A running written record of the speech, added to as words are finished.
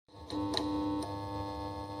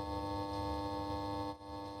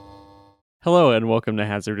Hello and welcome to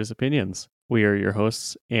Hazardous Opinions. We are your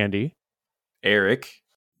hosts, Andy, Eric,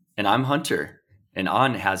 and I'm Hunter. And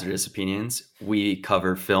on Hazardous Opinions, we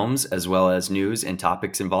cover films as well as news and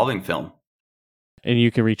topics involving film. and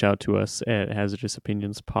you can reach out to us at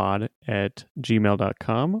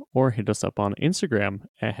hazardousopinionspod@gmail.com or hit us up on Instagram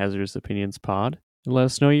at hazardousopinionspod and let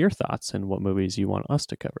us know your thoughts and what movies you want us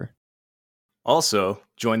to cover. Also,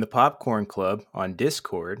 join the Popcorn Club on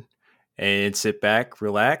Discord and sit back,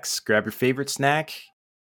 relax, grab your favorite snack,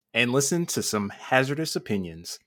 and listen to some Hazardous Opinions.